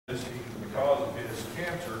Because of his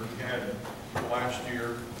cancer he had last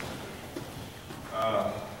year,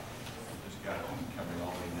 it's got heat coming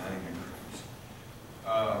on me, 90 degrees.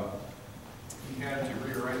 He had to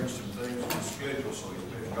rearrange some things in his schedule, so he's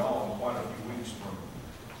been gone quite a few weeks from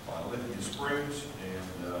Lithia Springs, and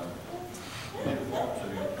he didn't want to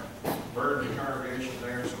burden the congregation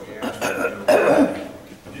there, so he asked me to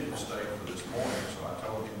didn't stay for this morning. So I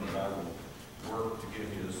told him that I would work to get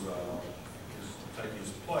take his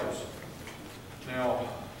place. Now,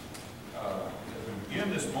 as we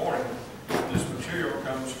begin this morning, this material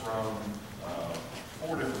comes from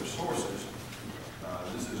 4 different sources.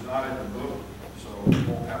 This is not in the book, so we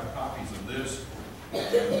won't have copies of this.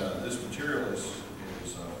 And this material is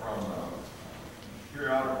from a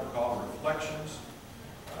periodical called Reflections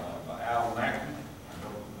by Al Mackey. I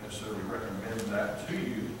don't necessarily recommend that to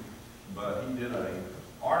you, but he did an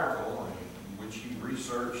article in which he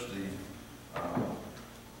researched the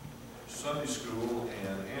Sunday school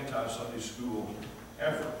and anti-Sunday school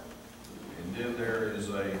effort. And then there is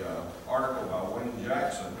a article by Wayne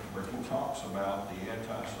Jackson where he talks about the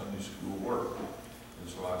anti-Sunday school work. And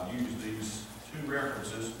so I've used these 2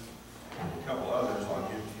 references, and a couple others I'll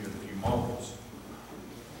give to you in a few moments.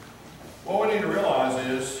 What we need to realize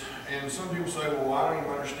is, and some people say, well, I don't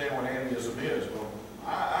even understand what antiism is. Well,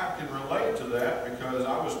 I can relate to that because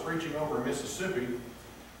I was preaching over in Mississippi,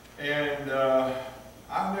 and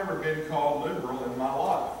I've never been called liberal in my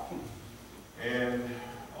life. And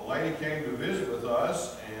a lady came to visit with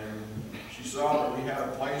us, and she saw that we had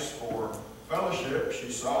a place for fellowship.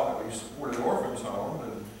 She saw that we supported orphans' homes,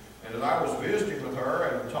 and as I was visiting with her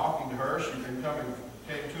and talking to her, she'd been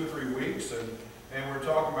came 2 or 3 weeks, and we're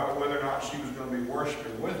talking about whether or not she was going to be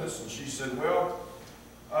worshiping with us. And she said, well,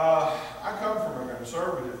 I come from a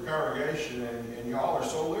conservative congregation, and y'all are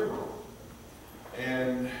so liberal.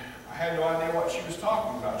 And I had no idea what she was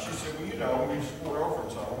talking about. She said, well, you know, we support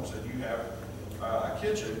orphans' homes, and you have a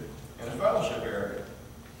kitchen and a fellowship area.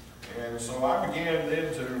 And so I began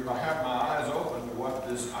then to have my eyes open to what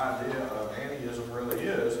this idea of antiism really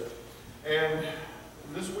is. And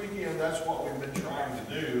this weekend, that's what we've been trying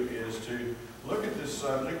to do, is to look at this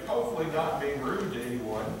subject, hopefully not being rude to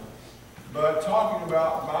anyone, but talking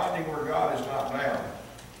about binding where God is not bound.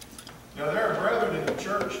 Now, there are brethren in the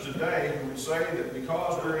church today who would say that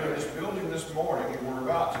because we're in this building this morning and we're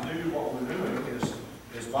about to do what we're doing is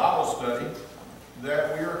Bible study,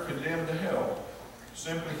 that we are condemned to hell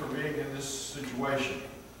simply for being in this situation.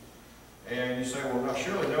 And you say, well,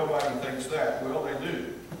 surely nobody thinks that. Well, they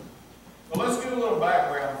do. Well, let's get a little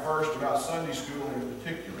background first about Sunday school in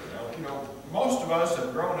particular. Now, you know, most of us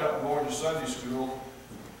have grown up going to Sunday school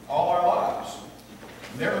all our lives.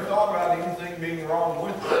 Never thought about anything being wrong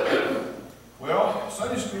with it. Well,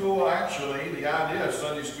 Sunday school, actually, the idea of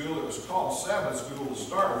Sunday school, it was called Sabbath school to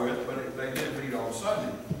start with, but they did meet on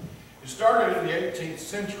Sunday. It started in the 18th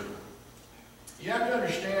century. You have to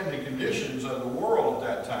understand the conditions of the world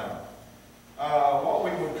at that time. What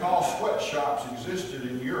we would call sweatshops existed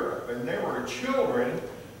in Europe, and there were children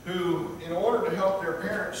who, in order to help their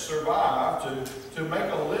parents survive, to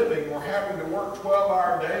make a living, were having to work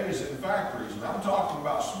 12-hour days in factories. And I'm talking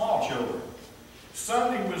about small children.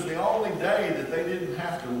 Sunday was the only day that they didn't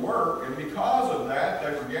have to work, and because of that,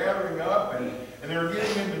 they were gathering up and they were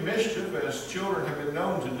getting into mischief, as children have been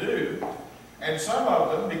known to do. And some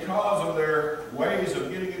of them, because of their ways of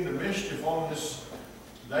getting into mischief on this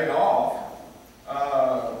day off,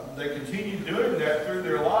 they continued doing that through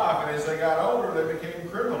their life, and as they got older, they became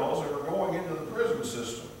criminals and were going into the prison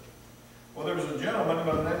system. Well, there was a gentleman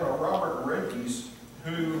by the name of Robert Rimkes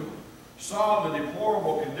who saw the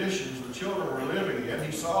deplorable conditions the children were living in.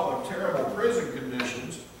 He saw the terrible prison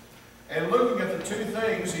conditions, and looking at the 2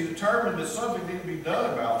 things, he determined that something needed to be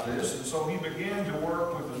done about this, and so he began to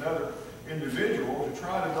work with another individual to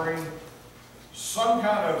try to bring some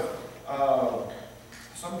kind of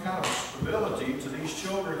stability to these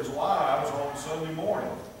children's lives on Sunday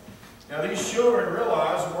morning. Now, these children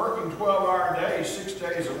realized working 12-hour days, 6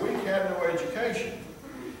 days a week, had no education.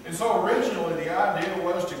 And so originally the idea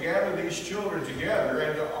was to gather these children together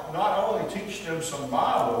and to not only teach them some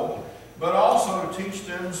Bible, but also to teach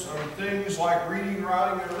them some things like reading,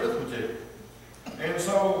 writing, and arithmetic. And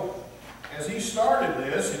so as he started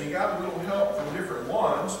this, and he got a little help from different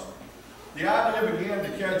ones, the idea began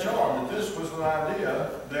to catch on that this was an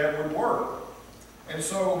idea that would work. And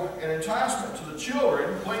so an enticement to the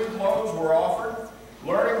children, clean clothes were offered,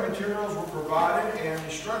 learning materials were provided, and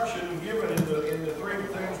instruction given in the 3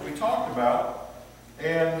 things we talked about.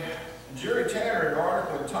 And Jerry Tanner, in an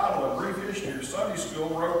article entitled A Brief History of Sunday School,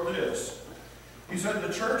 wrote this. He said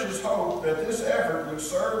the church's hope that this effort would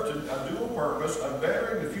serve to a dual purpose of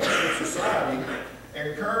bettering the future of society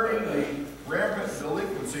and curbing the rampant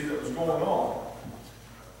delinquency that was going on.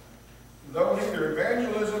 Though neither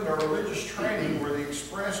evangelism nor religious training were the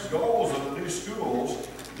expressed goals of the new schools,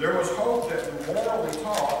 there was hope that the morality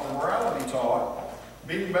taught,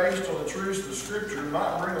 being based on the truths of the Scripture,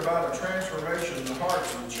 might bring about a transformation in the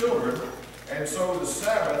hearts of the children, and so the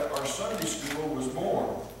Sabbath, or Sunday school, was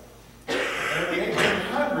born. And in the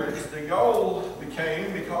 1800s, the goal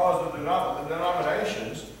became, because of the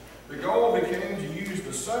denominations, the goal became to use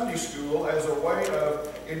the Sunday school as a way of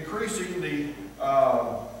increasing the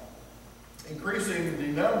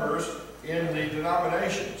numbers in the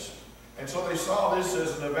denominations. And so they saw this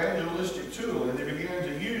as an evangelistic tool, and they began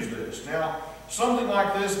to use this. Now, something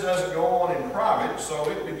like this doesn't go on in private, so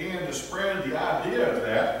it began to spread the idea of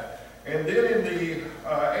that. And then in the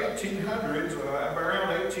 1800s, around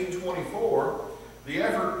 1824, the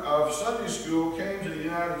effort of Sunday school came to the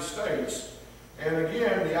United States. And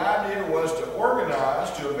again, the idea was to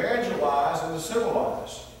organize, to evangelize, and to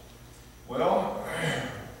civilize. Well,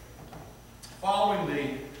 following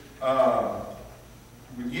the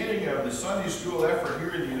beginning of the Sunday school effort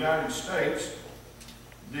here in the United States,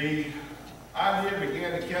 the idea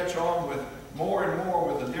began to catch on with more and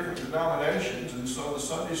more with the different denominations, and so the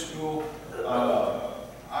Sunday school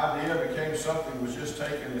idea became something that was just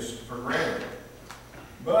taken as for granted.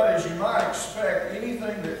 But as you might expect,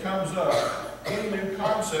 anything that comes up, any new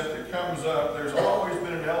concept that comes up, there's always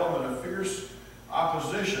been an element of fierce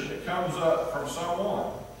opposition that comes up from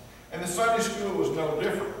someone. And the Sunday school was no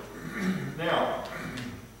different. Now,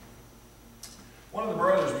 one of the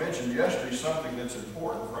brothers mentioned yesterday something that's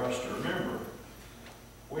important for us to remember.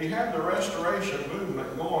 We have the Restoration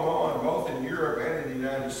movement going on both in Europe and in the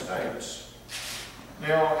United States.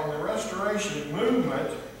 Now, in the Restoration movement,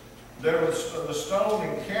 there was the Stone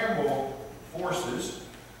and Campbell forces,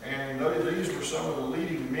 and these were some of the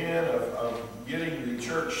leading men of getting the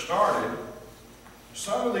church started.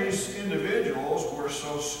 Some of these individuals were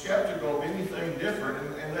so skeptical of anything different,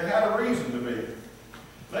 and they had a reason to be.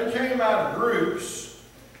 They came out of groups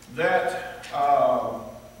that,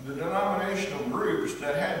 the denominational groups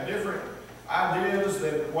that had different ideas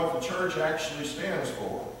than what the church actually stands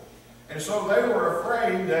for. And so they were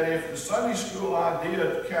afraid that if the Sunday school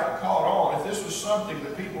idea caught on, if this was something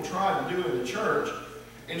that people tried to do in the church,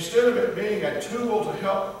 instead of it being a tool to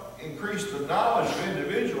help increase the knowledge of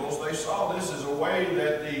individuals, they saw this as a way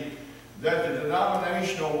that the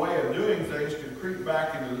denominational way of doing things could creep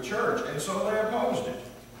back into the church, and so they opposed it.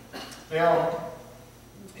 Now,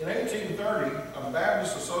 in 1830, a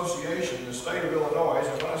Baptist association in the state of Illinois,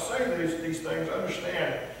 and when I say these things,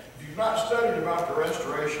 understand, if you've not studied about the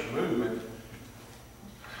Restoration movement,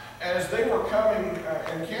 as they were coming,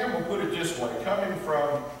 and Campbell put it this way, coming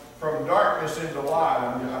from darkness into light,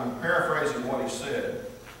 I'm paraphrasing what he said.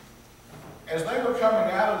 As they were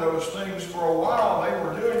coming out of those things, for a while they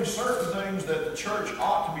were doing certain things that the church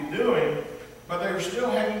ought to be doing, but they were still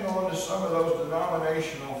hanging on to some of those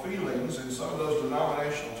denominational feelings and some of those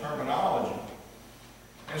denominational terminology.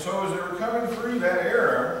 And so as they were coming through that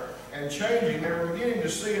era and changing, they were beginning to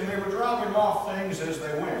see, and they were dropping off things as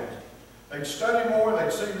they went. They'd study more,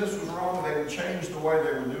 they'd see this was wrong, they would change the way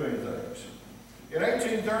they were doing things. In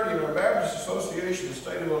 1830, the Baptist Association in the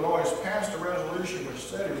state of Illinois passed a resolution which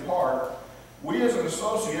said in part, "We as an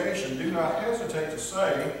association do not hesitate to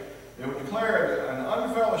say that we declare an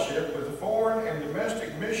unfellowship with the foreign and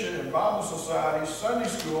domestic mission and Bible societies, Sunday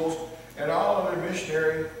schools, and all other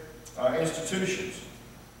missionary institutions.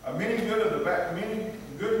 Many of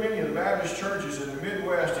the Baptist churches in the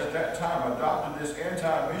Midwest at that time adopted this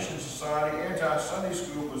anti-mission society, anti-Sunday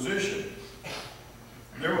school position.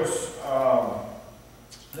 There was,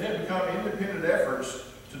 they had become independent efforts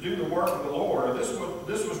to do the work of the Lord. This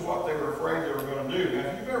was what they were afraid they were going to do. Now,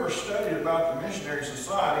 if you've ever studied about the missionary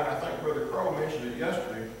society, and I think Brother Crow mentioned it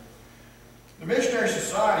yesterday, the missionary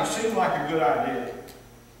society seemed like a good idea.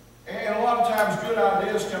 And a lot of times good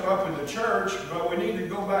ideas come up in the church, but we need to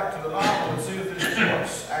go back to the Bible and see if this is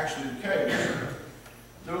what's actually the case.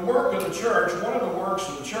 The work of the church, one of the works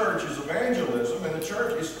of the church is evangelism, and the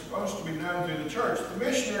church is supposed to be done through the church. The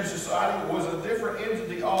missionary society was a different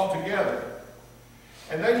entity altogether.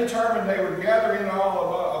 And they determined they would gather in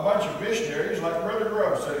a bunch of missionaries, like Brother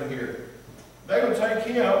Grubb sitting here. They would take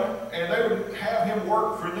him, and they would have him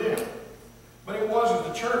work for them. But it wasn't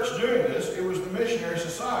the church doing this, it was the missionary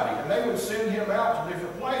society. And they would send him out to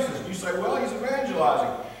different places. You say, well, he's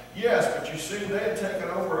evangelizing. Yes, but you see, they had taken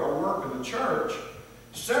over a work of the church,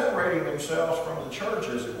 separating themselves from the church,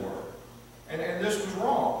 as it were. And this was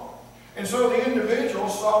wrong. And so the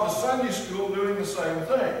individuals saw the Sunday school doing the same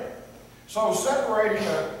thing. So separating,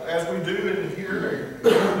 as we do in here,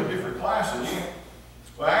 in the different classes,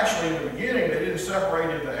 well, actually in the beginning they didn't separate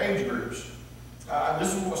into age groups.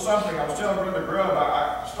 This was something I was telling Brother Grubb.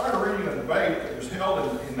 I started reading a debate that was held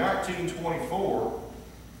in 1824.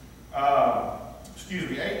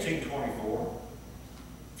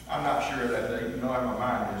 I'm not sure of that date. You know how my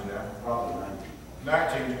mind is now. Probably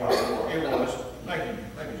 1924. It was. Thank you,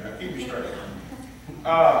 John. Keep me straight.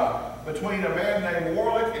 Between a man named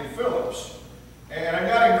Warlick and Phillips. And I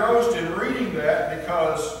got engrossed in reading that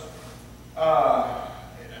because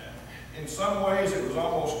in some ways it was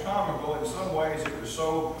almost comical. In some ways it was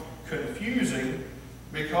so confusing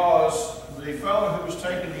because the fellow who was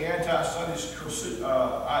taking the anti-Sunday school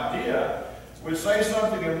idea would say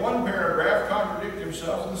something in one paragraph, contradict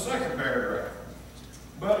himself in the second paragraph.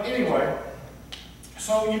 But anyway,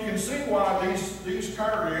 so you can see why these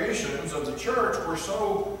congregations of the church were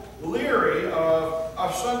so leery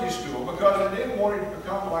of Sunday school, because they didn't want it to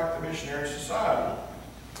become like the missionary society.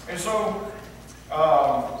 And so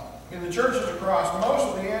in the churches across, most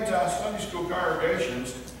of the anti-Sunday school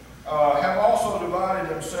congregations have also divided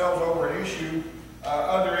themselves over an issue,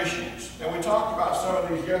 other issues. And we talked about some of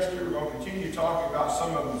these yesterday. We're going to continue talking about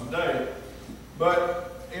some of them today.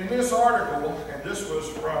 But in this article, and this was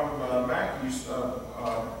from Mackey's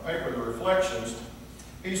paper, The Reflections,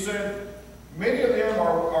 he said, many of them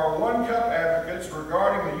are one-cup advocates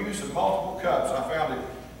regarding the use of multiple cups. I found it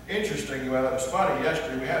interesting. Well, it was funny.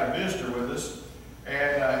 Yesterday we had a visitor with us,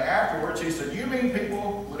 and afterwards he said, you mean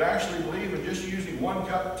people would actually believe in just using one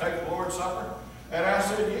cup to take the Lord's Supper? And I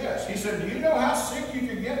said, yes. He said, do you know how sick you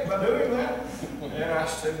could get by doing that? And I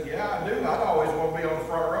said, yeah, I do. I'd always want to be on the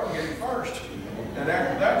front row and get it first. And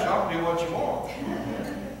after that, y'all can do what you want.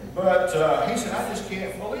 But he said, I just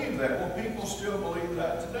can't believe that. Well, people still believe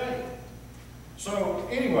that today. So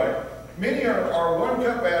anyway, many are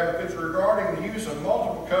one-cup advocates regarding the use of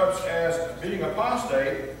multiple cups as being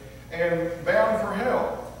apostate and bound for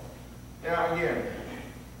hell. Now again,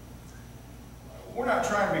 we're not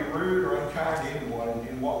trying to be rude or unkind to anyone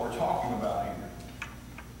in what we're talking about here.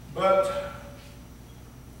 But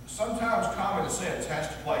sometimes common sense has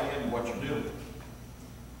to play into what you're doing.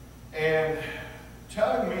 And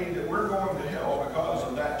telling me that we're going to hell because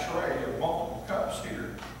of that tray of multiple cups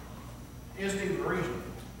here isn't even reasonable.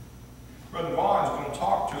 Brother Vaughn's going to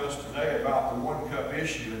talk to us today about the one-cup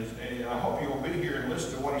issue, and I hope you'll be here and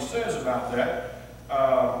listen to what he says about that,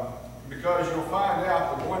 because you'll find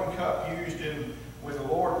out the one cup used when the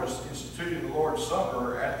Lord was instituting the Lord's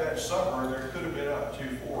Supper. At that supper, there could have been up to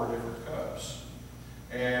 4 different cups.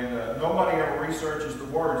 And nobody ever researches the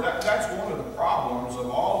words. That's one of the problems of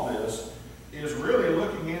all this, is really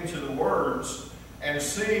looking into the words and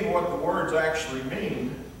seeing what the words actually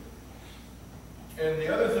mean. And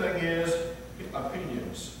the other thing is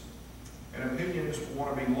opinions. And opinions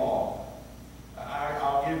want to be law.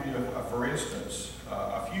 I'll give you for instance.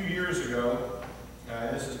 A few years ago,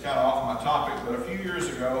 this is kind of off my topic, but a few years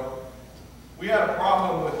ago, we had a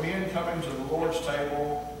problem with men coming to the Lord's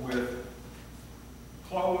table with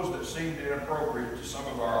clothes that seemed inappropriate to some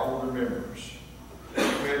of our older members.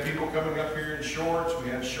 We had people coming up here in shorts. We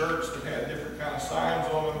had shirts that had different kind of signs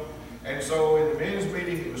on them. And so in the men's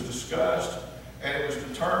meeting, it was discussed, and it was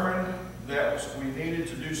determined that we needed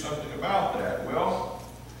to do something about that. Well,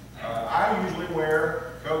 I usually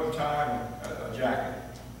wear a coat and tie and a jacket,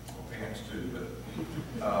 well, pants too, but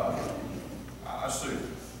a suit.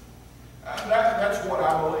 That's what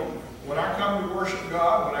I believe. When I come to worship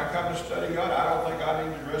God, when I come to study God, I don't think I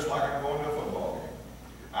need to dress like I'm going to a football game.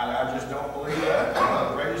 I just don't believe that.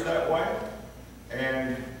 I'm not raised that way.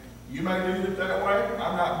 And you may do it that way.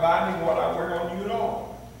 I'm not binding what I wear on you at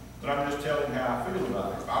all. But I'm just telling how I feel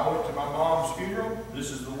about it. If I went to my mom's funeral,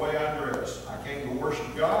 this is the way I dress. I came to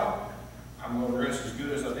worship God. I'm going to dress as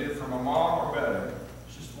good as I did for my mom or better.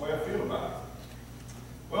 It's just the way I feel about it.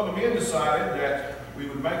 Well, the men decided that we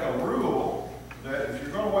would make a rule that if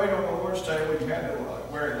you're going to wait on the Lord's table, you had to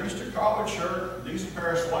wear at least a collared shirt, a decent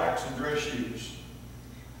pair of slacks, and dress shoes.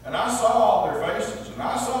 And I saw all their faces, and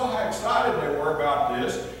I saw how excited they were about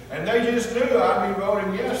this, and they just knew I'd be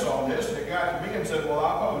voting yes on this, and it got to me and said, well,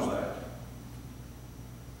 I oppose that.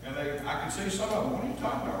 And I could see some of them, what are you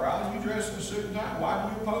talking about, Riley? You dress in a suit and tie. Why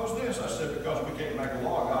do you oppose this? I said, because we can't make a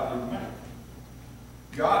law God didn't make.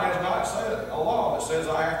 God has not said a law that says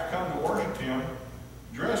I have to come to worship Him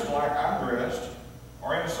dressed like I'm dressed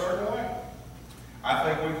or in a certain way. I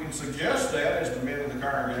think we can suggest that as the men of the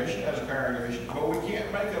congregation, as a congregation, but we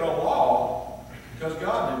can't make it a law because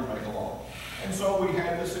God didn't make a law. And so we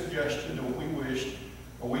had the suggestion that we wished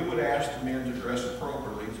or we would ask the men to dress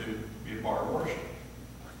appropriately to be a part of worship.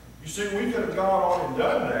 You see, we could have gone on and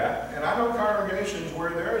done that, and I know congregations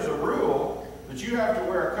where there is a rule that you have to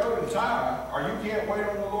wear a coat and tie, or you can't wait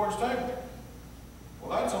on the Lord's table.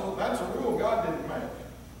 Well, that's a rule God didn't make.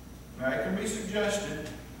 Now, it can be suggested,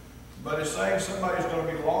 but it's saying somebody's going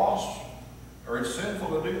to be lost, or it's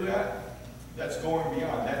sinful to do that. That's going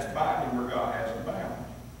beyond. That's binding where God hasn't bound.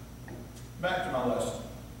 Back to my lesson.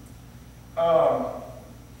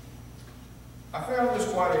 I found this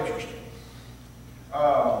quite interesting.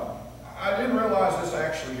 I didn't realize this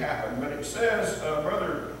actually happened, but it says,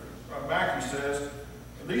 Brother Mackey says,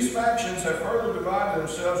 these factions have further divided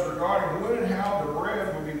themselves regarding when and how the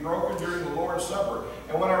bread will be broken during the Lord's Supper.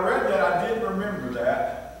 And when I read that, I did remember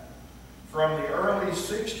that from the early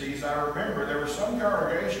 60s. I remember there were some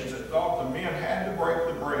congregations that thought the men had to break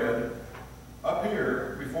the bread up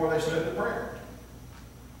here before they said the prayer,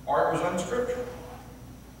 or it was unscriptural.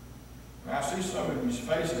 And I see some of these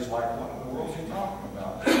faces like, what in the world is he talking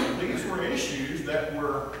about? These were issues that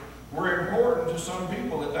were important to some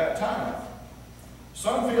people at that time.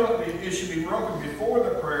 Some feel that it should be broken before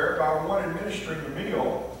the prayer by one administering the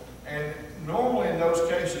meal, and normally in those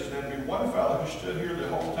cases there'd be one fellow who stood here the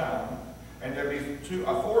whole time, and there'd be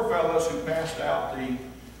four fellows who passed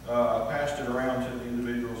it around to the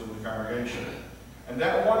individuals in the congregation. And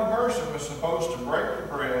that one person was supposed to break the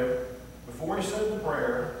bread before he said the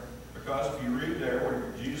prayer, because if you read there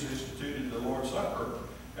where Jesus instituted the Lord's Supper,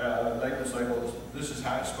 they would say, well, this is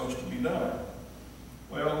how it's supposed to be done.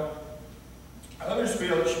 Well, others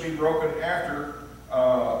feel it should be broken after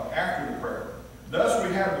the prayer. Thus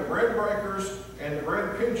we have the bread breakers and the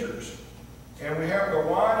bread pinchers. And we have the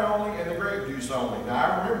wine only and the grape juice only. Now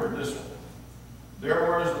I remember this one. There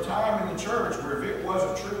was a time in the church where if it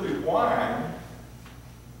wasn't truly wine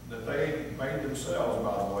that they made themselves,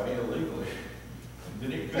 by the way, illegally,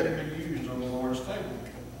 then it couldn't be used on the Lord's table.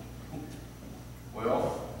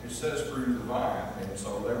 Well, it says fruit of the vine, and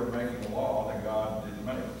so they were making a law that God didn't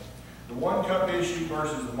make. The one-cup issue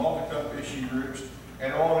versus the multi-cup issue groups,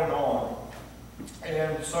 and on and on.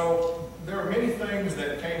 And so there are many things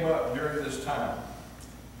that came up during this time.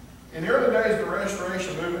 In the early days of the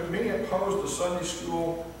Restoration Movement, many opposed the Sunday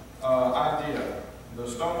school idea. The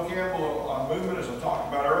Stone Campbell movement, as I talked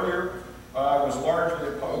about earlier, was largely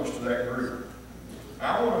opposed to that group.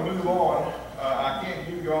 Now, I want to move on. I can't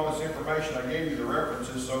give you all this information. I gave you the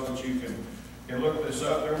references so that you can look this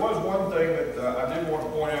up. There was one thing that I did want to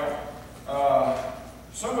point out.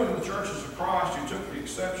 Some of the churches of Christ who took the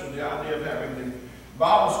exception to the idea of having the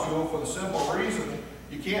Bible school for the simple reason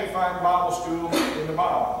you can't find Bible school in the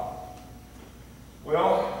Bible.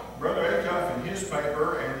 Well, Brother Acuff in his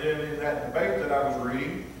paper, and then in that debate that I was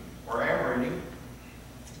reading, or am reading,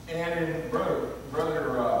 and in Brother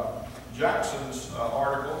Jackson's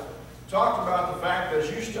article, talked about the fact that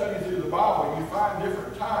as you study through the Bible, you find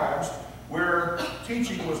different times where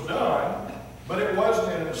teaching was done, but it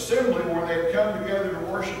wasn't in an assembly where they'd come together to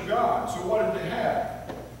worship God. So what did they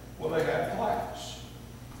have? Well, they had class.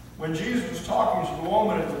 When Jesus was talking to the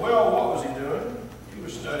woman at the well, what was he doing? He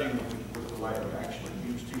was studying with the lady, actually.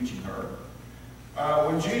 He was teaching her.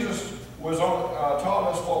 When Jesus was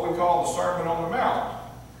taught us what we call the Sermon on the Mount,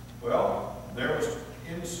 well, there was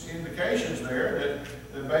indications there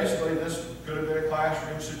that basically this could have been a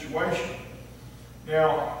classroom situation.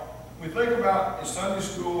 Now, we think about, is Sunday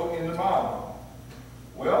school in the Bible?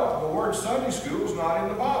 Well, the word Sunday school is not in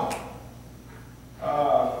the Bible.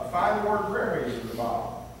 Find the word prayer meeting in the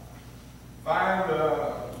Bible. Find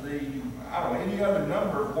any other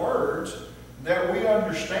number of words that we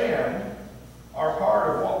understand are part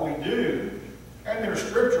of what we do, and they're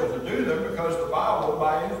scriptural to do them because the Bible,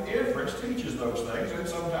 by inference, teaches those things, and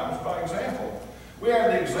sometimes by example. We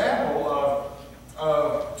have the example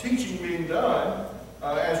of teaching being done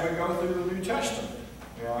as we go through the New Testament.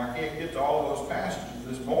 Now, I can't get to all those passages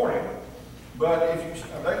this morning, but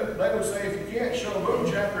they would say if you can't show book,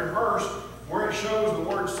 chapter, and verse where it shows the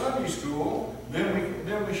word Sunday school,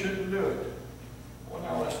 then we shouldn't do it. Well,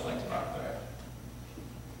 now let's think about that.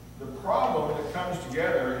 The problem that comes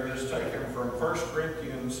together is taken from 1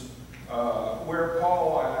 Corinthians, where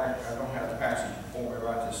Paul, I don't have the passage before me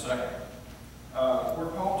right this second, where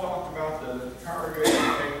Paul talked about the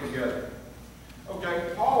congregation came together.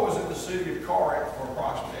 Okay, Paul was in the city of Corinth for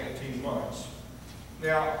approximately 18 months.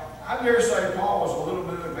 Now, I dare say Paul was a little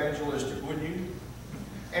bit evangelistic, wouldn't you?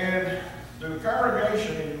 And the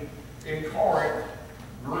congregation in Corinth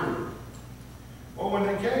grew. Well, when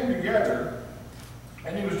they came together,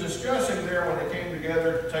 and he was discussing there when they came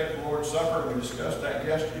together to take the Lord's Supper, we discussed that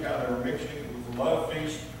yesterday, how they were mixing it with the love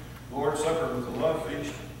feast, the Lord's Supper with the love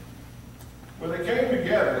feast. When they came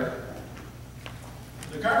together,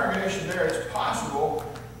 the congregation there, it's possible,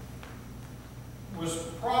 was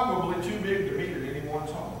probably too big to meet at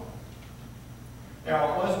anyone's home.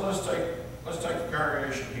 Now, let's take the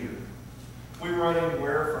congregation here. We run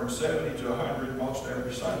anywhere from 70 to 100 most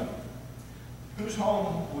every Sunday. Whose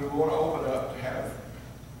home would we want to open up to have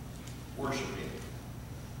worship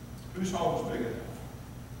in? Whose home is big enough?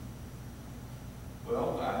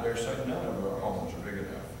 Well, I dare say none of our homes are big enough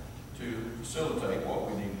to facilitate what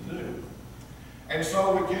we need to do. And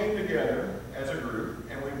so we came together as a group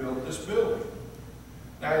and we built this building.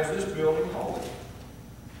 Now, is this building holy?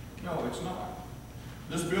 No, it's not.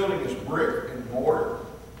 This building is brick and mortar.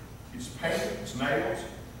 It's paint, it's nails,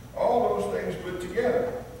 all those things put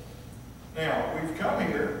together. Now, we've come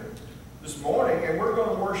here this morning and we're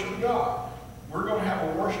going to worship God. We're going to have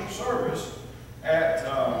a worship service at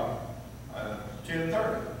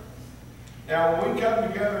 10:30. Now, when we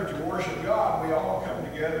come together to worship God, we all come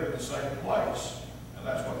together in the same place. And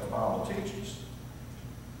that's what the Bible teaches.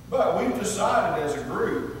 But we've decided as a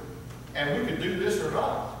group, and we could do this or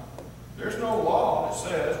not. There's no law that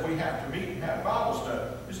says we have to meet and have Bible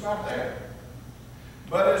study. It's not there.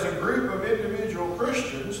 But as a group of individual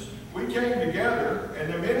Christians, we came together,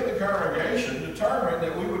 and the men of the congregation determined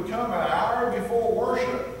that we would come an hour before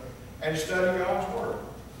worship and study God's Word.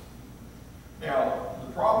 Now,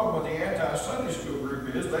 the problem with the anti-Sunday school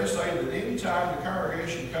group is they say that any time the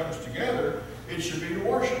congregation comes together, it should be to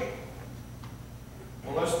worship.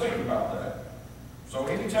 Well, let's think about that. So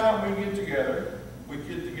anytime we get together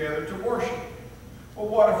to worship. Well,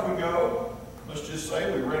 what if we go, let's just say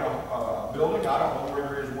we rent a building, I don't know where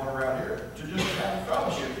there is one around here, to just have a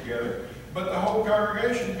fellowship together, but the whole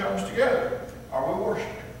congregation comes together. Are we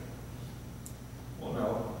worshiping? Well,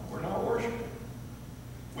 no, we're not worshiping.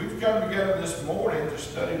 We've come together this morning to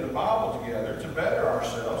study the Bible together, to better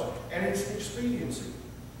ourselves, and it's an expediency.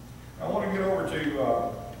 I want to get over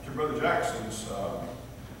to Brother Jackson's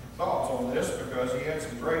thoughts on this because he had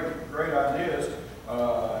some great ideas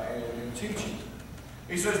in teaching.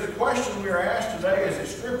 He says, the question we are asked today is it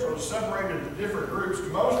scriptural to separate into different groups,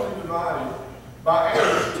 mostly divided by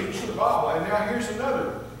age to teach the Bible. And now here's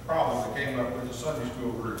another problem that came up with the Sunday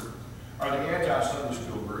school group, or the anti-Sunday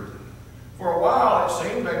school group. For a while, it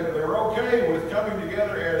seemed that they were okay with coming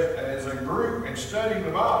together as a group and studying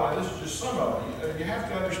the Bible. And this is just some of it. You have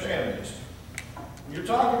to understand this. When you're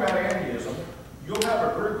talking about Andyism, you'll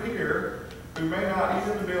have a group here who may not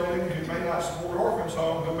eat in the building, who may not support orphans'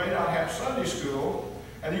 home, who may not have Sunday school.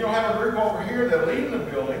 And then you'll have a group over here that lead in the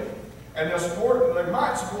building, and they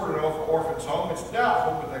might support an orphan's home. It's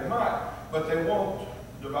doubtful, but they might. But they won't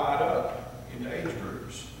divide up into age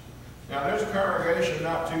groups. Now, there's a congregation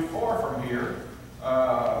not too far from here.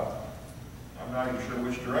 I'm not even sure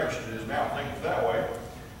which direction it is now, I think it's that way.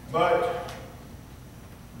 But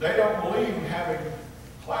they don't believe in having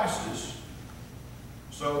classes,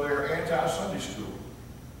 so they're anti-Sunday school.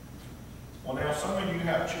 Well, now, some of you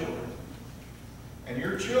have children. And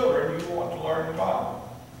your children, you want to learn the Bible.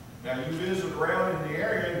 Now, you visit around in the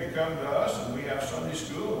area, and you come to us, and we have Sunday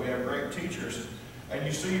school, and we have great teachers, and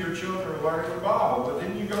you see your children learning the Bible, but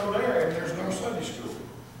then you go there, and there's no Sunday school.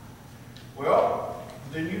 Well,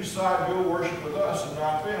 then you decide to go worship with us and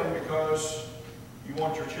not them because you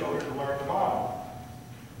want your children to learn the Bible.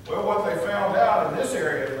 Well, what they found out in this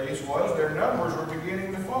area, at least, was their numbers were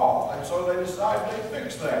beginning to fall, and so they decided they'd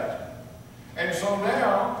fix that. And so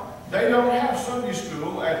now, they don't have Sunday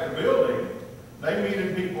school at the building. They meet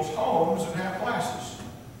in people's homes and have classes.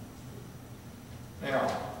 Now,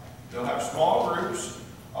 they'll have small groups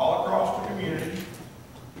all across the community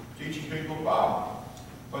teaching people the Bible.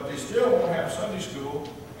 But they still won't have Sunday school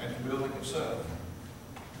at the building itself.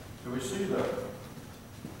 Do we see the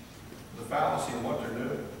fallacy in what they're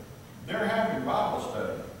doing? They're having Bible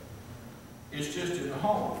study. It's just in the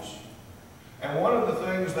homes. And one of the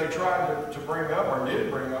things they tried to bring up, or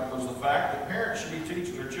did bring up, was the fact that parents should be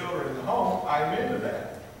teaching their children in the home. I'm into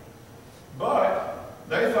that. But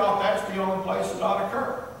they thought that's the only place it ought to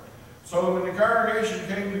occur. So when the congregation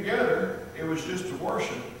came together, it was just to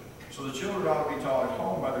worship. So the children ought to be taught at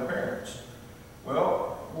home by their parents.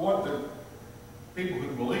 Well, what the people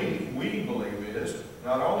who believe, we believe, is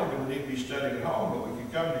not only do we need to be studying at home, but we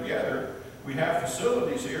can come together. We have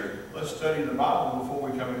facilities here. Let's study the Bible before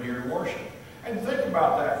we come in here to worship. And think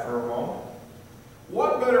about that for a moment.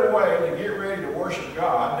 What better way to get ready to worship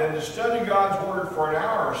God than to study God's Word for an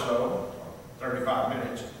hour or so, 35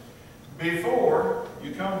 minutes, before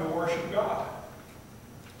you come to worship God?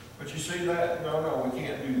 But you see that? No, we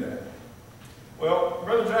can't do that. Well,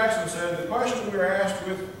 Brother Jackson said, the question we are asked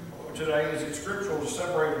with today is it scriptural to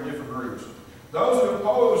separate in different groups? Those who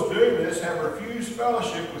oppose doing this have refused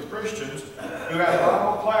fellowship with Christians who have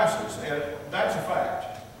Bible classes, and that's a fact.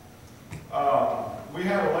 We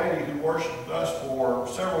had a lady who worshiped with us for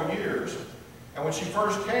several years, and when she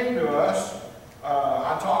first came to us,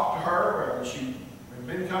 I talked to her, and she had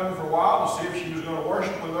been coming for a while to see if she was going to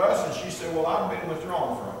worship with us, and she said, well, I've been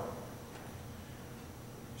withdrawn from it.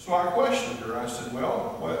 So I questioned her. I said,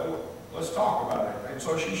 well, let's talk about it. And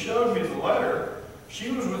so she showed me the letter she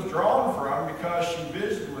was withdrawn from because she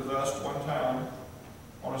visited with us one time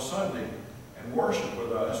on a Sunday and worshiped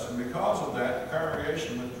with us, and because of that, the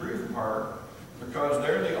congregation withdrew from her because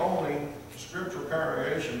they're the only scriptural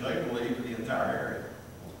congregation they believe in the entire area.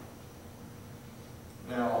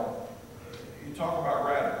 Now, you talk about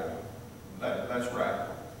radical. That's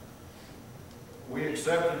radical. We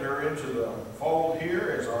accepted her into the fold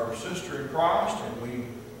here as our sister in Christ, and we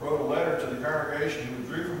wrote a letter to the congregation who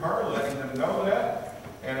withdrew from her, letting them know that,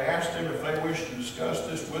 and asked them if they wished to discuss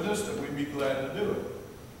this with us, that we'd be glad to do it.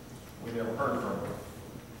 We never heard from her.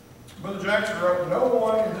 Brother Jackson wrote, no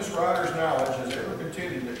one in this writer's knowledge has ever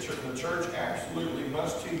contended that the church absolutely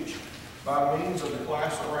must teach by means of the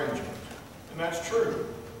class arrangement. And that's true.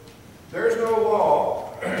 There's no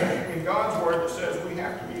law in God's Word that says we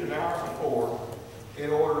have to meet an hour before in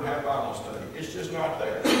order to have Bible study. It's just not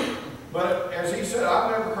there. But as he said,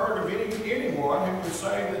 I've never heard of anyone who would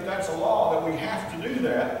say that that's a law, that we have to do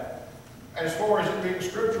that. As far as it being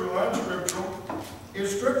scriptural or unscriptural,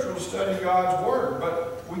 it's scriptural to study God's Word,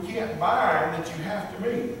 but we can't bind that you have to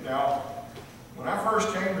meet. Now, when I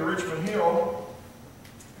first came to Richmond Hill,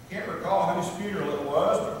 I can't recall whose funeral it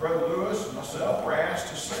was, but Brother Lewis and myself were asked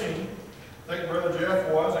to sing. I think Brother Jeff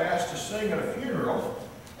was asked to sing at a funeral.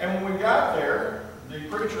 And when we got there, the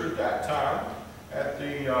preacher at that time, at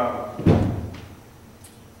the,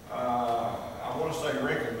 I want to say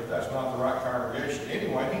Rincon, but that's not the right congregation.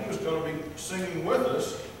 Anyway, he was going to be singing with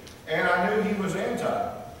us, and I knew he was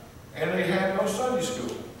anti. And they had no Sunday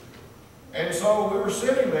school. And so we were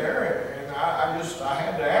sitting there, and I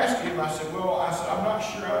had to ask him. I said, I'm not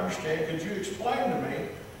sure I understand. Could you explain to me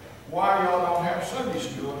why y'all don't have Sunday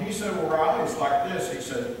school? And he said, well, Riley, it's like this. He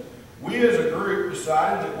said, we as a group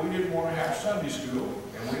decided that we didn't want to have Sunday school,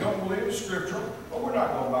 and we don't believe it's scriptural, but we're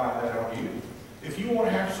not going to bind that on you. If you want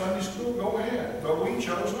to have Sunday school, go ahead. But we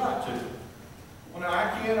chose not to. Well, now, I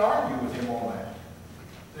can't argue with him on that.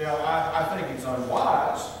 Now, I think it's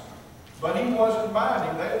unwise, but he wasn't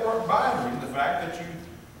binding. They weren't binding the fact that you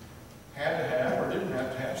had to have or didn't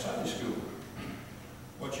have to have Sunday school.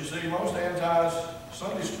 But you see, most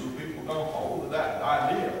anti-Sunday school people don't hold to that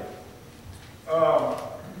idea.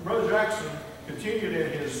 Brother Jackson continued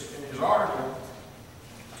in his article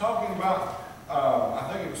talking about, I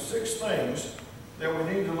think it was 6 things that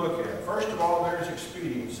we need to look at. First of all, there's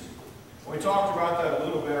expediency. We talked about that a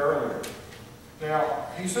little bit earlier. Now,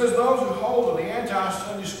 he says those who hold to the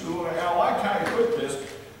anti-Sunday school, and I like how he put this,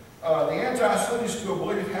 the anti-Sunday school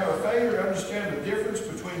belief have a failure to understand the difference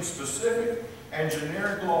between specific and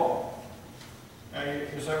generic law. Now,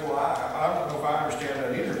 you say, well, I don't know if I understand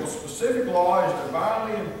that either. Well, specific law is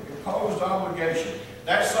divinely imposed obligation.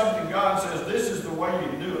 That's something God says, this is the way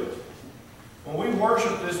you do it. When we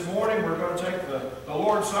worship this morning, we're going to take the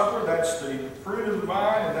Lord's Supper. That's the fruit of the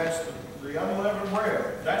vine, and that's the unleavened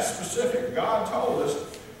bread. That's specific. God told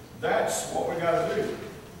us that's what we got to do.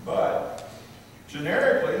 But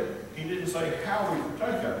generically, he didn't say how we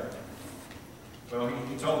partake of it. Well,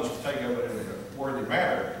 he told us to take of it in a worthy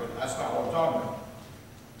manner, but that's not what I'm talking about.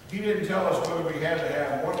 He didn't tell us whether we had to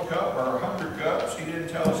have 1 cup or 100 cups. He didn't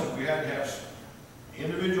tell us if we had to have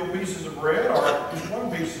individual pieces of bread or just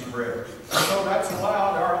 1 piece of bread. And so that's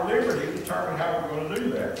allowed our liberty to determine how we're going to do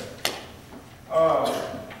that.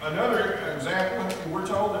 Another example, we're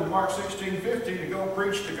told in Mark 16:15 to go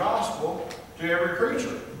preach the gospel to every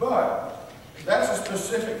creature. But that's a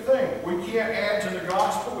specific thing. We can't add to the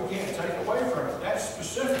gospel. We can't take away from it. That's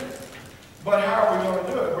specific. But how are we going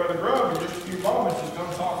to do it? Brother Grubb, in just a few moments, is going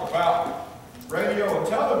to talk about radio and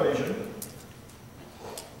television.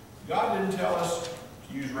 God didn't tell us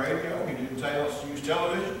to use radio. He didn't tell us to use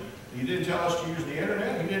television. He didn't tell us to use the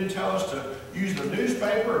internet. He didn't tell us to use the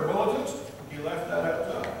newspaper or bulletins. He left that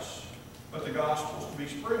up to us. But the gospel is to be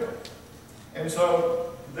spread. And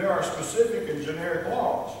so there are specific and generic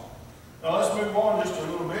laws. Now let's move on just a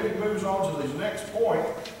little bit. He moves on to the next point.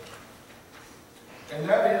 And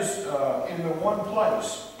that is in the one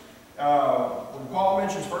place. When Paul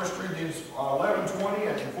mentions 1 Corinthians 11:20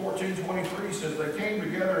 and 14:23, he says they came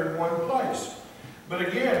together in one place. But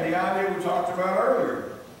again, the idea we talked about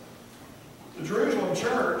earlier. The Jerusalem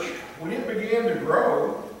church, when it began to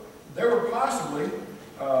grow, there were possibly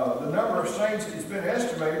the number of saints, it's been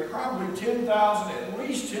estimated probably 10,000, at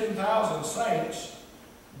least 10,000 saints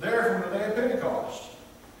there from the day of Pentecost.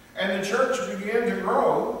 And the church began to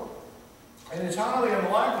grow, and it's highly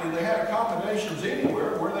unlikely they had accommodations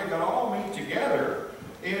anywhere where they could all meet together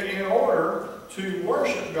in order to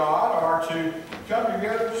worship God or to come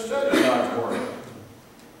together to study God's Word.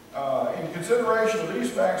 In consideration of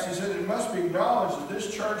these facts, he said it must be acknowledged that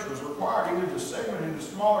this church was required either to segment into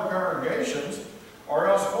smaller congregations, or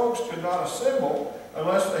else folks could not assemble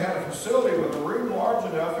unless they had a facility with a room large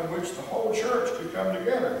enough in which the whole church could come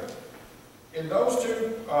together. In those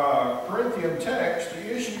two Corinthian texts,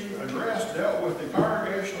 the issue addressed dealt with the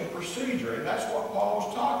congregational procedure, and that's what Paul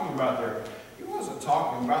was talking about there. He wasn't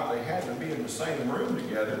talking about they had to be in the same room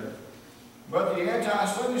together. But the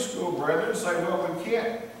anti-Sunday school brethren say, well, we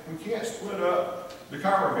can't split up the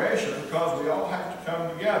congregation because we all have to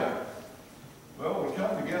come together. Well, we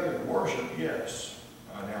come together to worship, yes.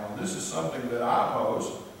 Now, this is something that I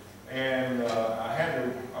oppose, and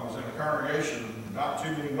I was in a congregation not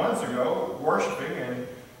too many months ago worshiping, and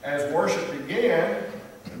as worship began,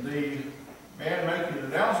 the man making the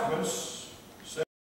announcements